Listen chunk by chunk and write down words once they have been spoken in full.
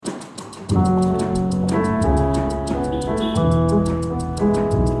Hello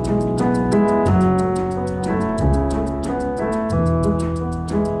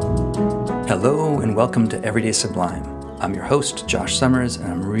and welcome to Everyday Sublime. I'm your host, Josh Summers,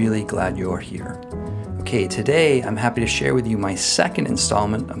 and I'm really glad you're here. Okay, today I'm happy to share with you my second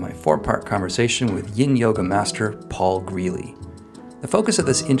installment of my four-part conversation with Yin Yoga master Paul Greeley. The focus of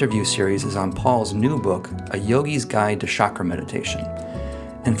this interview series is on Paul's new book, A Yogi's Guide to Chakra Meditation.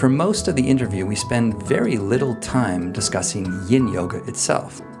 And for most of the interview, we spend very little time discussing Yin Yoga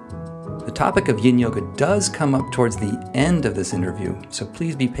itself. The topic of Yin Yoga does come up towards the end of this interview, so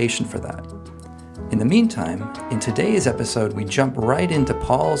please be patient for that. In the meantime, in today's episode, we jump right into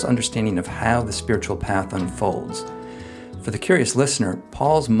Paul's understanding of how the spiritual path unfolds. For the curious listener,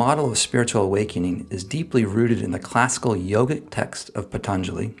 Paul's model of spiritual awakening is deeply rooted in the classical yogic text of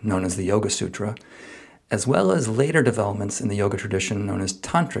Patanjali, known as the Yoga Sutra, as well as later developments in the yoga tradition known as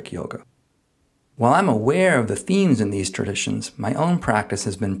Tantric Yoga. While I'm aware of the themes in these traditions, my own practice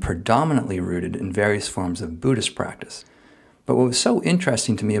has been predominantly rooted in various forms of Buddhist practice. But what was so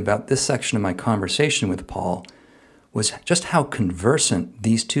interesting to me about this section of my conversation with Paul was just how conversant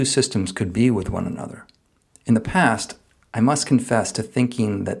these two systems could be with one another. In the past, I must confess to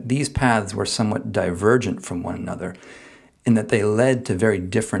thinking that these paths were somewhat divergent from one another, in that they led to very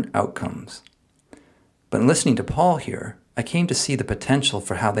different outcomes. But in listening to Paul here, I came to see the potential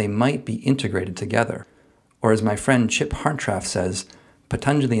for how they might be integrated together. Or as my friend Chip Hartranft says,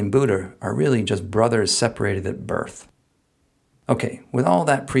 Patanjali and Buddha are really just brothers separated at birth. Okay, with all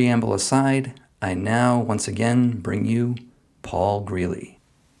that preamble aside, I now once again bring you Paul Greeley.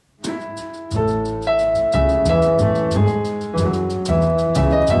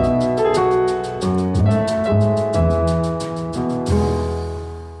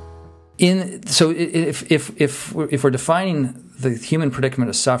 If we're defining the human predicament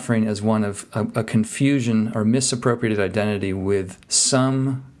of suffering as one of a confusion or misappropriated identity with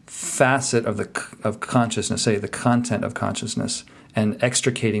some facet of consciousness, say the content of consciousness, and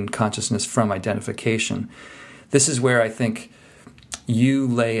extricating consciousness from identification, this is where I think you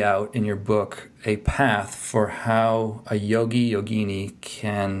lay out in your book a path for how a yogini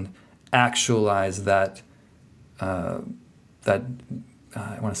can actualize that I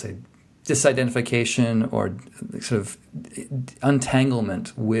want to say disidentification or sort of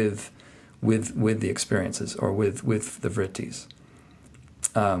untanglement with the experiences or with the vrittis.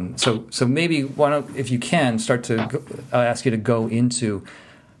 So maybe if you can start to, I'll ask you to go into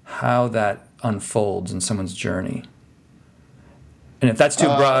how that unfolds in someone's journey. And if that's too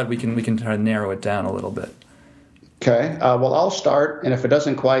broad, we can try to narrow it down a little bit. Okay. Well, I'll start, and if it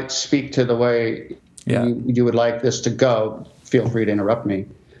doesn't quite speak to the way you would like this to go, feel free to interrupt me.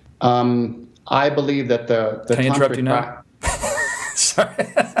 I believe that the Can I interrupt you now? Sorry.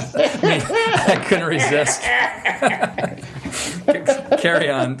 I couldn't resist.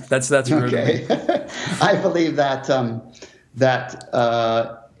 Carry on. That's rude. Okay. I believe that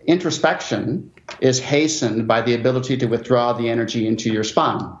introspection is hastened by the ability to withdraw the energy into your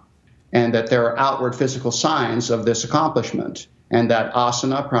spine, and that there are outward physical signs of this accomplishment, and that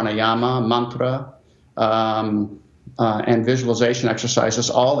asana, pranayama, mantra, and visualization exercises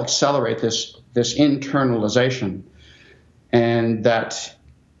all accelerate this internalization, and that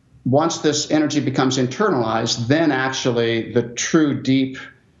once this energy becomes internalized, then actually the true deep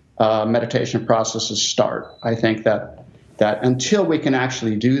meditation processes start. I think that until we can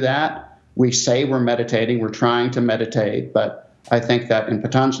actually do that, we say we're meditating, we're trying to meditate, but I think that in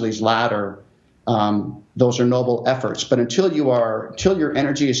Patanjali's ladder, those are noble efforts. But until your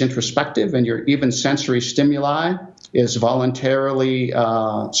energy is introspective and your even sensory stimuli is voluntarily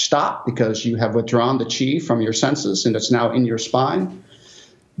stopped because you have withdrawn the chi from your senses and it's now in your spine,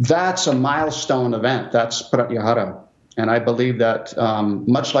 that's a milestone event. That's pratyahara. And I believe that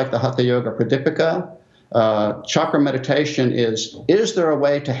much like the Hatha Yoga Pradipika, chakra meditation is there a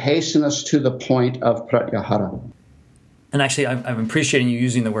way to hasten us to the point of pratyahara? And actually, I'm appreciating you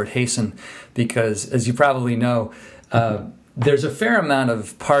using the word hasten because, as you probably know, there's a fair amount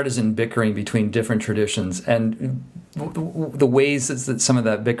of partisan bickering between different traditions. And the ways that some of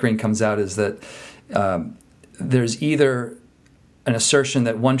that bickering comes out is that there's either an assertion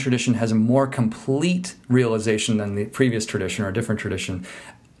that one tradition has a more complete realization than the previous tradition or a different tradition,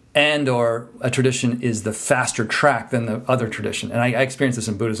 and or a tradition is the faster track than the other tradition. And I experience this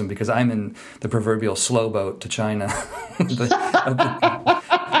in Buddhism because I'm in the proverbial slow boat to China, mostly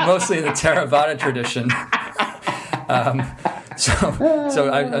the Theravada tradition.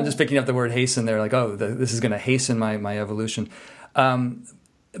 So I'm just picking up the word hasten there, like, this is going to hasten my evolution.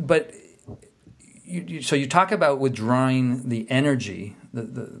 But so you talk about withdrawing the energy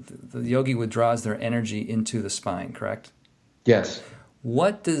the yogi withdraws their energy into the spine, correct? Yes.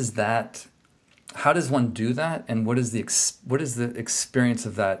 How does one do that, and what is the experience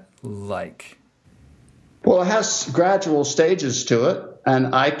of that like? Well, it has gradual stages to it,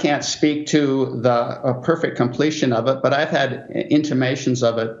 and I can't speak to the perfect completion of it, but I've had intimations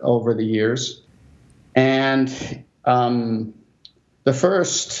of it over the years. And the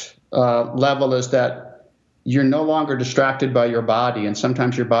first level is that you're no longer distracted by your body, and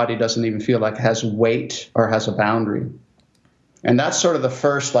sometimes your body doesn't even feel like it has weight or has a boundary. And that's sort of the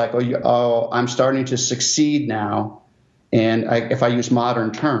first, like, I'm starting to succeed now. And if I use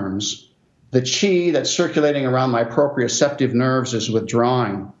modern terms, the chi that's circulating around my proprioceptive nerves is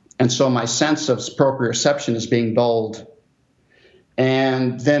withdrawing. And so my sense of proprioception is being dulled.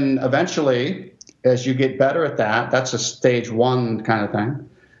 And then eventually, as you get better at that, that's a stage one kind of thing.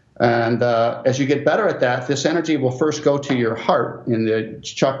 And as you get better at that, this energy will first go to your heart. In the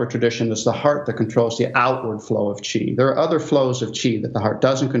chakra tradition, it's the heart that controls the outward flow of chi. There are other flows of chi that the heart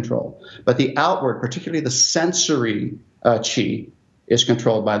doesn't control. But the outward, particularly the sensory chi, is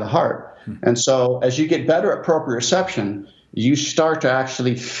controlled by the heart. And so as you get better at proprioception, you start to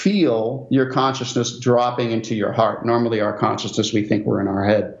actually feel your consciousness dropping into your heart. Normally our consciousness, we think we're in our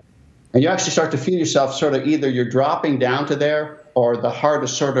head. And you actually start to feel yourself sort of either you're dropping down to there, or the heart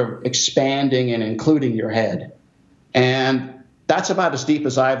is sort of expanding and including your head. And that's about as deep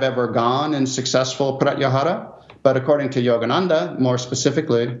as I've ever gone in successful pratyahara. But according to Yogananda, more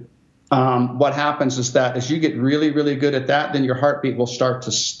specifically, what happens is that as you get really, really good at that, then your heartbeat will start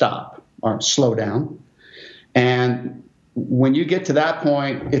to stop or slow down. And when you get to that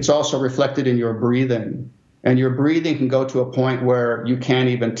point, it's also reflected in your breathing. And your breathing can go to a point where you can't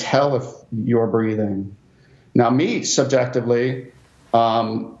even tell if you're breathing. Now, me, subjectively,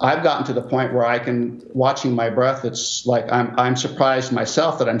 I've gotten to the point where I can, watching my breath, it's like I'm surprised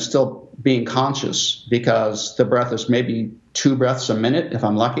myself that I'm still being conscious, because the breath is maybe 2 breaths a minute if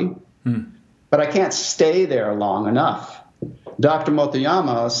I'm lucky. But I can't stay there long enough. Dr.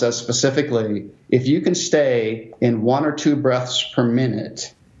 Motoyama says specifically, if you can stay in 1 or 2 breaths per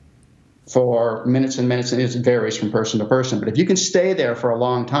minute for minutes and minutes, and it varies from person to person, but if you can stay there for a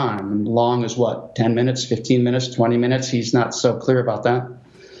long time, and long is what, 10 minutes, 15 minutes, 20 minutes, he's not so clear about that,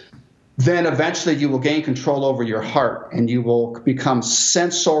 then eventually you will gain control over your heart and you will become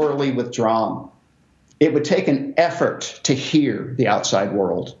sensorially withdrawn. It would take an effort to hear the outside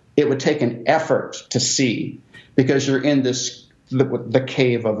world. It would take an effort to see, because you're in the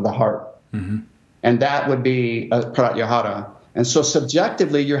cave of the heart. And that would be a pratyahara. And so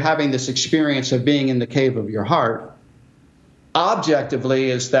subjectively, you're having this experience of being in the cave of your heart.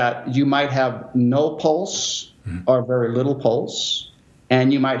 Objectively is that you might have no pulse or very little pulse,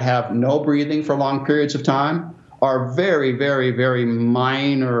 and you might have no breathing for long periods of time, or very, very, very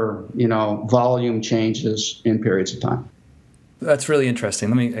minor, volume changes in periods of time. That's really interesting.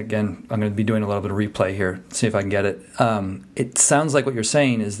 I'm going to be doing a little bit of replay here, see if I can get it. It sounds like what you're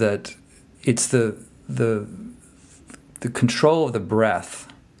saying is that it's the control of the breath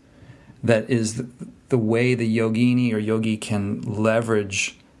that is the way the yogini or yogi can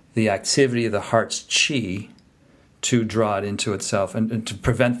leverage the activity of the heart's chi to draw it into itself, and to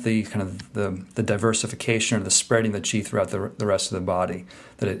prevent the kind of the diversification or the spreading of the chi throughout the rest of the body.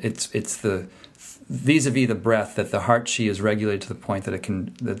 That it's the vis-a-vis the breath, that the heart chi is regulated to the point that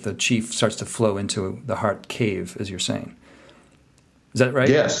that the chi starts to flow into the heart cave, as you're saying. Is that right?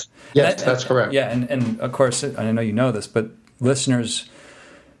 Yes, that's correct. Yeah, and of course, I know you know this, but listeners,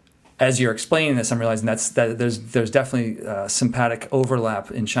 as you're explaining this, I'm realizing that there's definitely sympathetic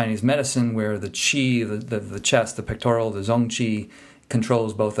overlap in Chinese medicine, where the qi, the chest, the pectoral, the zong qi,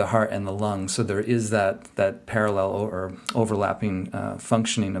 controls both the heart and the lungs. So there is that parallel or overlapping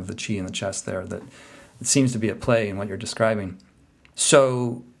functioning of the qi in the chest there that it seems to be at play in what you're describing.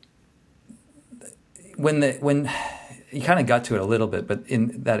 So when you kind of got to it a little bit, but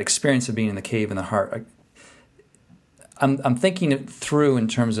in that experience of being in the cave in the heart, I'm thinking it through in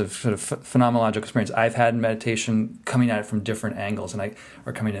terms of sort of phenomenological experience I've had in meditation, coming at it from different angles,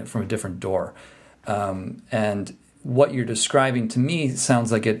 or coming at it from a different door. And what you're describing to me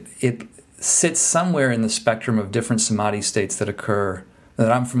sounds like it sits somewhere in the spectrum of different samadhi states that occur,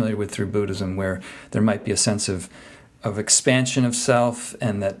 that I'm familiar with through Buddhism, where there might be a sense of expansion of self,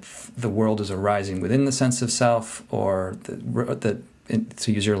 and that the world is arising within the sense of self, or that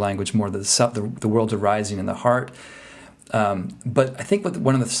to use your language more, the world's arising in the heart. But I think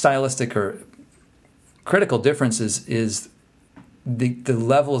one of the stylistic or critical differences is the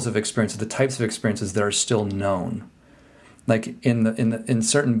levels of experience, the types of experiences that are still known. Like in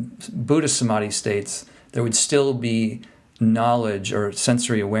certain Buddhist samadhi states, there would still be knowledge or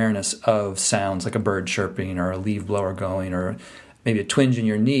sensory awareness of sounds like a bird chirping or a leaf blower going or maybe a twinge in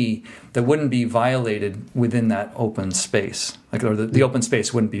your knee that wouldn't be violated within that open space, or the open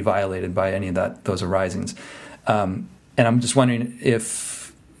space wouldn't be violated by any of those arisings. And I'm just wondering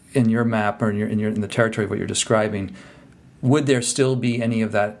if in your map or in the territory of what you're describing, would there still be any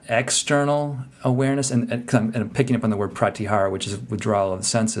of that external awareness? And I'm picking up on the word pratihara, which is withdrawal of the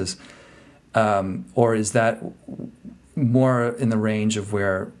senses, or is that more in the range of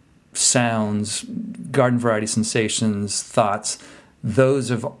where sounds, garden variety sensations, thoughts, those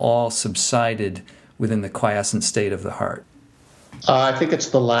have all subsided within the quiescent state of the heart? I think it's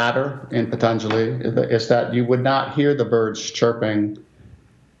the latter in Patanjali, is that you would not hear the birds chirping,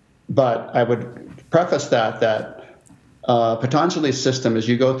 but I would preface that Patanjali's system, as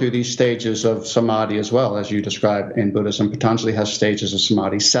you go through these stages of samadhi as well, as you describe in Buddhism, Patanjali has stages of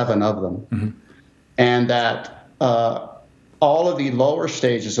samadhi, 7 of them, mm-hmm. and that all of the lower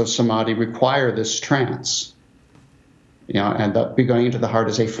stages of samadhi require this trance. And going into the heart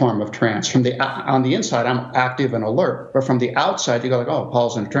is a form of trance. On the inside, I'm active and alert, but from the outside, you go like, oh,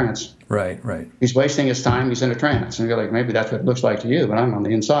 Paul's in a trance. Right. He's wasting his time. He's in a trance, and you go like, maybe that's what it looks like to you, but I'm on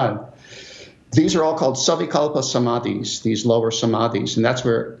the inside. These are all called savikalpa samadhis, these lower samadhis, and that's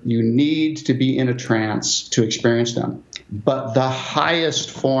where you need to be in a trance to experience them. But the highest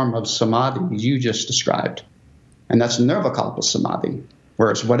form of samadhi you just described, and that's nirvikalpa samadhi,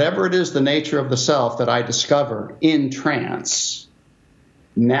 whereas whatever it is the nature of the self that I discover in trance,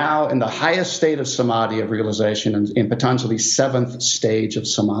 now in the highest state of samadhi of realization, in Patanjali's 7th stage of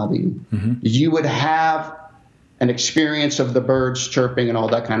samadhi, mm-hmm. you would have an experience of the birds chirping and all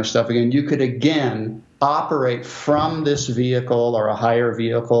that kind of stuff again. You could again operate from this vehicle or a higher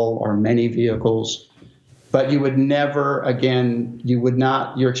vehicle or many vehicles, but you would never again,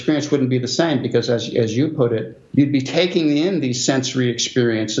 your experience wouldn't be the same because as you put it, you'd be taking in these sensory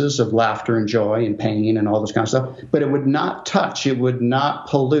experiences of laughter and joy and pain and all this kind of stuff, but it would not touch, it would not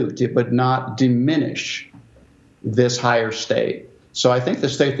pollute, it would not diminish this higher state. So I think the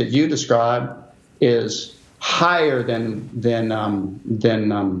state that you describe is higher than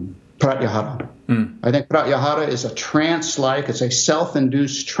pratyahara. I think pratyahara is a trance-like, it's a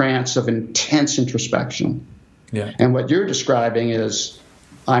self-induced trance of intense introspection. Yeah. And what you're describing is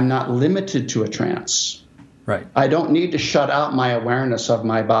I'm not limited to a trance. Right. I don't need to shut out my awareness of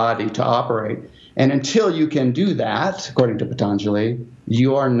my body to operate. And until you can do that, according to Patanjali,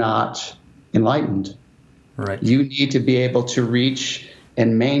 you are not enlightened. Right. You need to be able to reach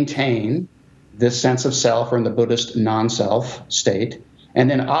and maintain this sense of self, or in the Buddhist non-self state,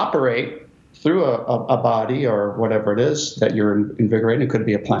 and then operate through a body or whatever it is that you're invigorating. It could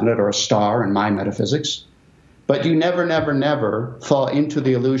be a planet or a star in my metaphysics. But you never, never, never fall into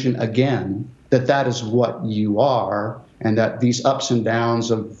the illusion again that is what you are, and that these ups and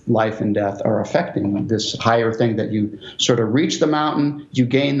downs of life and death are affecting this higher thing, that you sort of reach the mountain, you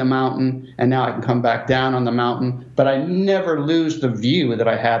gain the mountain, and now I can come back down on the mountain, but I never lose the view that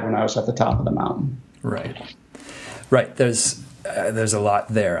I had when I was at the top of the mountain. Right. There's a lot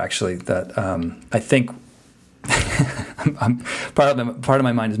there, actually, that I think part of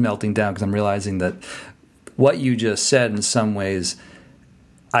my mind is melting down because I'm realizing that what you just said in some ways,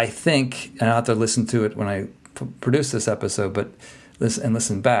 I think, and I'll have to listen to it when I produce this episode, but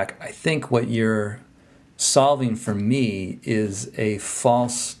listen back, I think what you're solving for me is a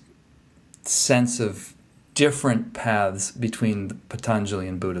false sense of different paths between Patanjali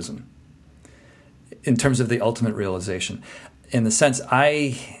and Buddhism in terms of the ultimate realization. In the sense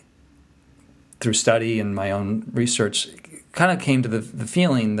I, through study and my own research, kind of came to the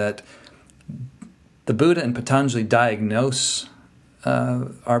feeling that the Buddha and Patanjali diagnose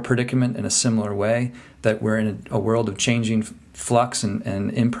our predicament in a similar way, that we're in a world of changing flux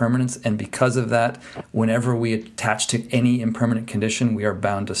and impermanence, and because of that, whenever we attach to any impermanent condition, we are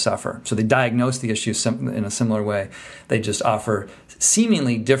bound to suffer. So they diagnose the issue in a similar way. They just offer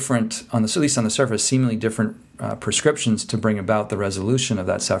seemingly different, at least on the surface, seemingly different prescriptions to bring about the resolution of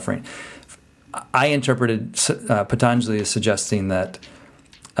that suffering. I interpreted Patanjali as suggesting that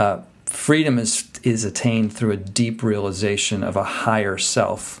freedom is attained through a deep realization of a higher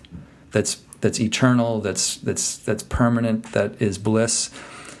self that's eternal, that's permanent, that is bliss,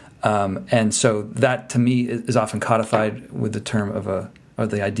 and so that to me is often codified with the term or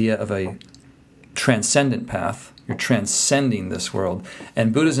the idea of a transcendent path. You're transcending this world,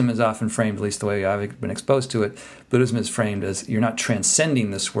 and Buddhism is often framed, at least the way I've been exposed to it, Buddhism is framed as you're not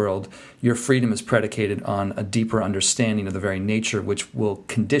transcending this world. Your freedom is predicated on a deeper understanding of the very nature which will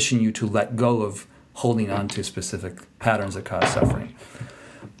condition you to let go of holding on to specific patterns that cause suffering.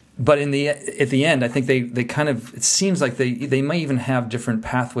 But at the end, I think they kind of, it seems like they might even have different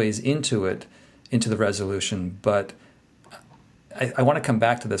pathways into the resolution. But I want to come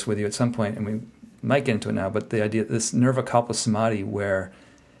back to this with you at some point, and we might get into it now. But the idea, this nirvikalpa samadhi, where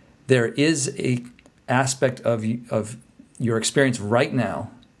there is a aspect of your experience right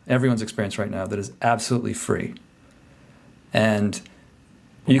now, everyone's experience right now, that is absolutely free. And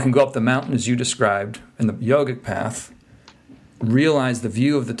you can go up the mountain as you described in the yogic path, realize the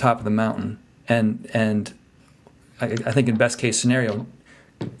view of the top of the mountain, and I think in best case scenario,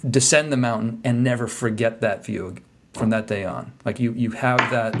 descend the mountain and never forget that view from that day on. Like you have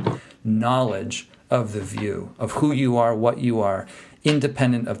that knowledge of the view, of who you are, what you are,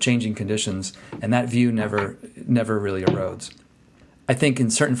 independent of changing conditions, and that view never really erodes. I think in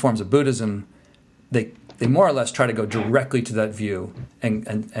certain forms of Buddhism, they more or less try to go directly to that view and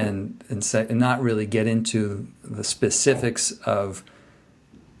say, and not really get into the specifics of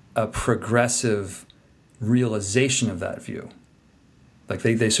a progressive realization of that view. Like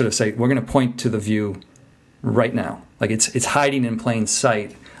they sort of say, we're going to point to the view right now. Like it's hiding in plain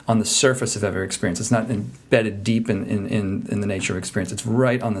sight on the surface of every experience. It's not embedded deep in the nature of experience. It's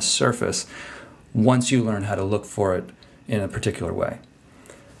right on the surface once you learn how to look for it in a particular way.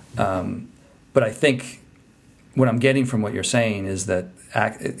 But I think what I'm getting from what you're saying is that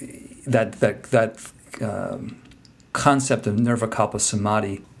concept of nirvikalpa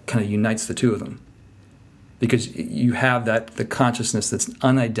samadhi kind of unites the two of them, because you have the consciousness that's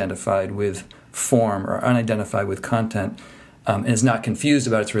unidentified with form or unidentified with content, and is not confused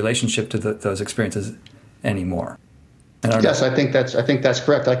about its relationship to those experiences anymore. Yes, I think that's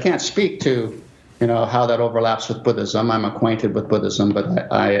correct. I can't speak to how that overlaps with Buddhism. I'm acquainted with Buddhism,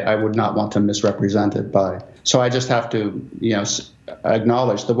 but I would not want to misrepresent it by. So I just have to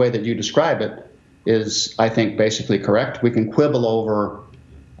acknowledge the way that you describe it is, I think, basically correct. We can quibble over.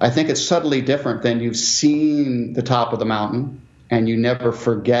 I think it's subtly different than you've seen the top of the mountain and you never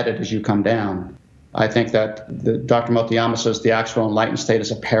forget it as you come down. I think that Dr. Motoyama says the actual enlightened state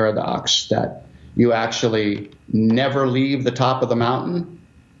is a paradox, that you actually never leave the top of the mountain.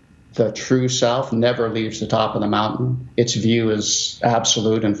 The true self never leaves the top of the mountain. Its view is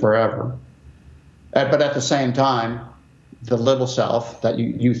absolute and forever. But at the same time, the little self that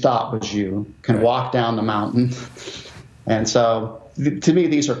you thought was you can walk down the mountain. And so to me,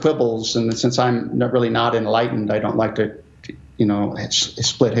 these are quibbles. And since I'm really not enlightened, I don't like to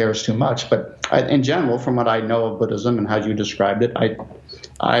split hairs too much. But in general, from what I know of Buddhism and how you described it,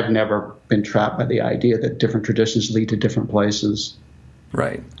 I've never been trapped by the idea that different traditions lead to different places.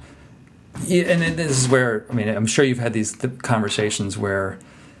 Right. Yeah, and this is where, I'm sure you've had these conversations where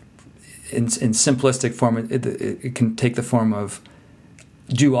in simplistic form, it can take the form of,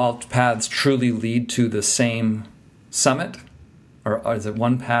 do all paths truly lead to the same summit? Or is it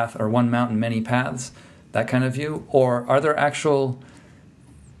one path or one mountain, many paths? That kind of view? Or are there actual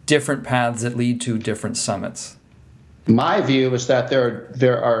different paths that lead to different summits? My view is that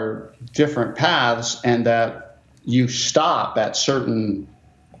there are different paths, and that you stop at certain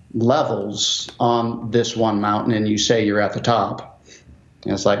levels on this one mountain and you say you're at the top.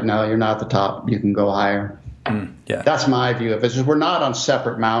 And it's like, no, you're not at the top. You can go higher. Yeah. That's my view of it. We're not on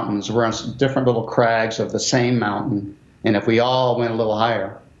separate mountains. We're on different little crags of the same mountain. And if we all went a little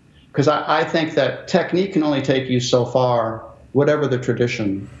higher, because I think that technique can only take you so far, whatever the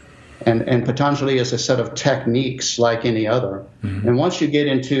tradition. And Patanjali is a set of techniques like any other. Mm-hmm. And once you get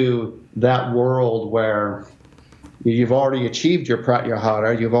into that world where you've already achieved your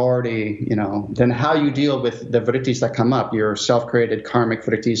pratyahara, you've already, then how you deal with the vrittis that come up, your self-created karmic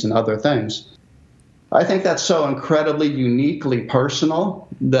vrittis and other things. I think that's so incredibly uniquely personal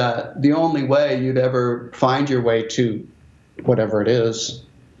that the only way you'd ever find your way to whatever it is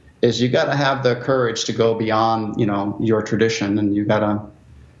you got to have the courage to go beyond, your tradition, and you got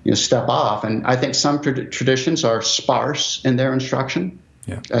to, step off. And I think some traditions are sparse in their instruction,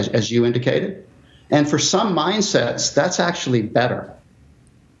 as you indicated. And for some mindsets, that's actually better.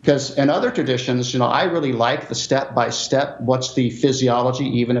 Because in other traditions, I really like the step-by-step, what's the physiology,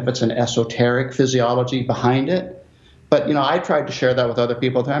 even if it's an esoteric physiology behind it. But, I tried to share that with other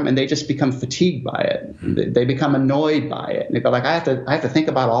people at the time, and they just become fatigued by it. They become annoyed by it. And they go like, I have to think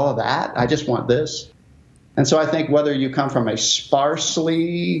about all of that. I just want this. And so I think whether you come from a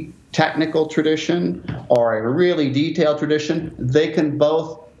sparsely technical tradition or a really detailed tradition, they can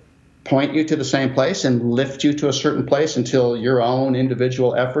both point you to the same place and lift you to a certain place until your own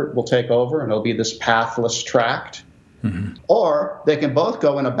individual effort will take over and it'll be this pathless tract. Mm-hmm. Or they can both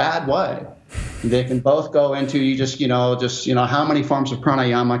go in a bad way. They can both go into how many forms of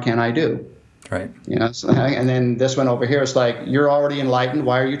pranayama can I do? Right. And then this one over here is like, you're already enlightened.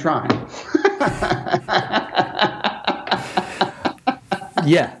 Why are you trying?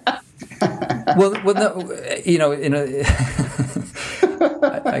 Yeah. Well, no,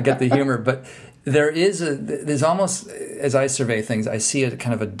 I get the humor, but there's almost, as I survey things, I see a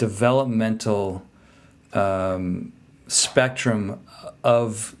kind of a developmental spectrum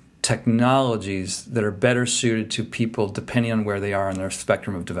of technologies that are better suited to people depending on where they are on their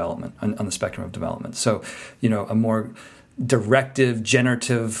spectrum of development, on the spectrum of development. So, a more directive,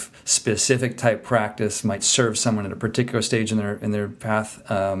 generative, specific type practice might serve someone at a particular stage in their path,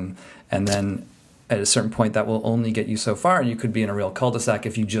 and then at a certain point that will only get you so far, and you could be in a real cul-de-sac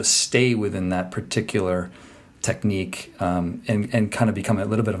if you just stay within that particular technique, and kind of become a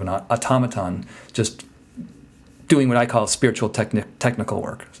little bit of an automaton, just doing what I call spiritual technical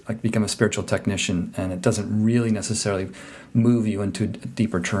work, like become a spiritual technician, and it doesn't really necessarily move you into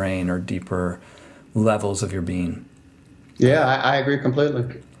deeper terrain or deeper levels of your being. Yeah, I agree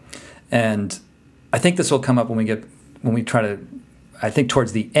completely. And I think this will come up I think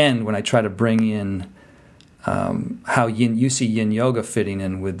towards the end, when I try to bring in how you see yin yoga fitting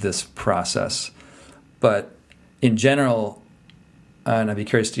in with this process. But in general, and I'd be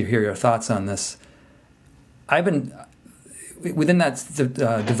curious to hear your thoughts on this, I've been within that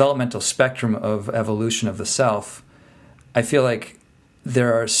developmental spectrum of evolution of the self. I feel like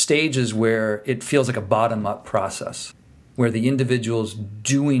there are stages where it feels like a bottom-up process, where the individual's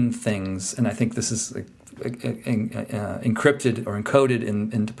doing things, and I think this is encrypted or encoded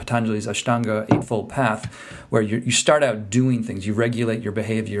into Patanjali's Ashtanga Eightfold Path, where you start out doing things. You regulate your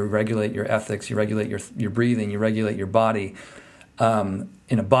behavior, you regulate your ethics, you regulate your breathing, you regulate your body in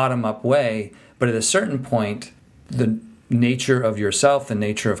a bottom-up way. But at a certain point, the nature of yourself, the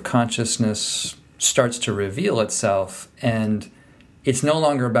nature of consciousness starts to reveal itself, and it's no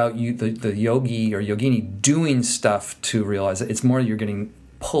longer about you, the yogi or yogini, doing stuff to realize it. It's more you're getting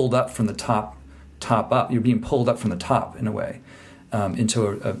pulled up from the top up. You're being pulled up from the top, in a way, into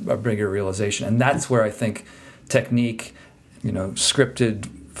a bigger realization. And that's where I think technique, scripted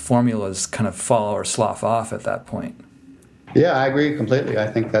formulas kind of fall or slough off at that point. Yeah, I agree completely. I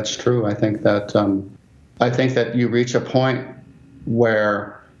think that's true. I think that you reach a point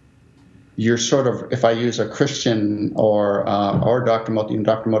where you're sort of, if I use a Christian or Dr.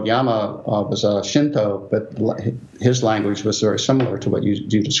 Motoyama was a Shinto, but his language was very similar to what you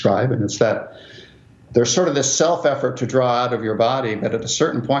describe, and it's that there's sort of this self-effort to draw out of your body, but at a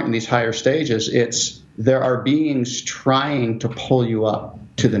certain point in these higher stages, there are beings trying to pull you up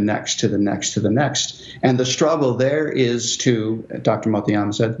to the next, to the next, to the next. And the struggle there is Dr.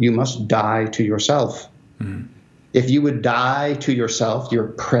 Motoyama said, you must die to yourself. Mm-hmm. If you would die to yourself, your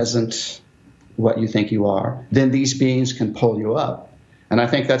present, what you think you are, then these beings can pull you up. And I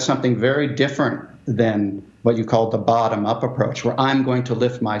think that's something very different than what you call the bottom-up approach, where I'm going to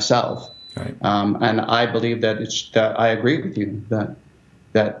lift myself. Right. And I believe that I agree with you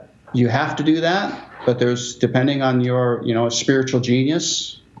that you have to do that, but there's, depending on your, spiritual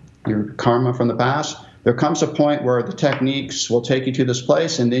genius, your karma from the past, there comes a point where the techniques will take you to this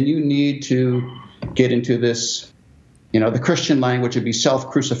place, and then you need to get into this, the Christian language would be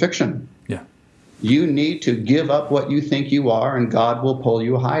self-crucifixion. Yeah. You need to give up what you think you are, and God will pull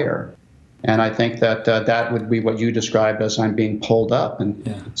you higher. And I think that that would be what you described as I'm being pulled up.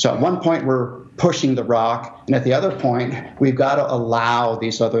 And so at one point we're pushing the rock, and at the other point we've got to allow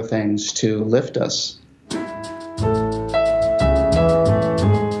these other things to lift us.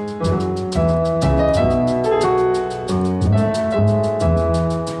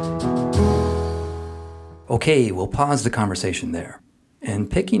 Okay, we'll pause the conversation there.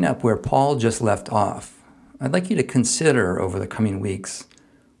 And picking up where Paul just left off, I'd like you to consider over the coming weeks,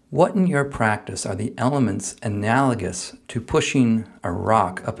 what in your practice are the elements analogous to pushing a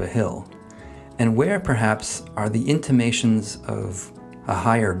rock up a hill? And where perhaps are the intimations of a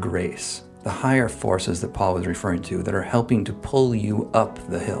higher grace, the higher forces that Paul was referring to that are helping to pull you up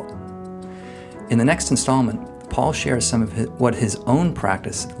the hill? In the next installment, Paul shares some of what his own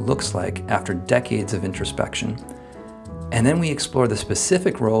practice looks like after decades of introspection. And then we explore the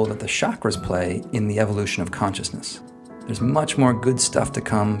specific role that the chakras play in the evolution of consciousness. There's much more good stuff to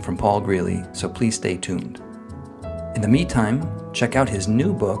come from Paul Greeley, so please stay tuned. In the meantime, check out his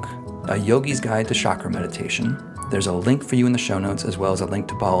new book, A Yogi's Guide to Chakra Meditation. There's a link for you in the show notes, as well as a link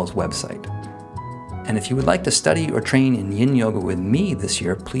to Paul's website. And if you would like to study or train in Yin Yoga with me this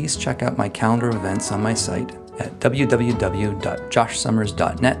year, please check out my calendar of events on my site at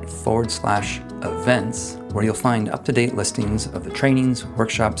www.joshsummers.net/events, where you'll find up-to-date listings of the trainings,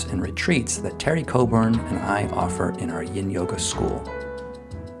 workshops, and retreats that Terry Coburn and I offer in our Yin Yoga School.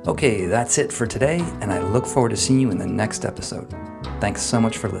 Okay, that's it for today, and I look forward to seeing you in the next episode. Thanks so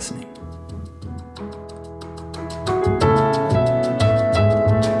much for listening.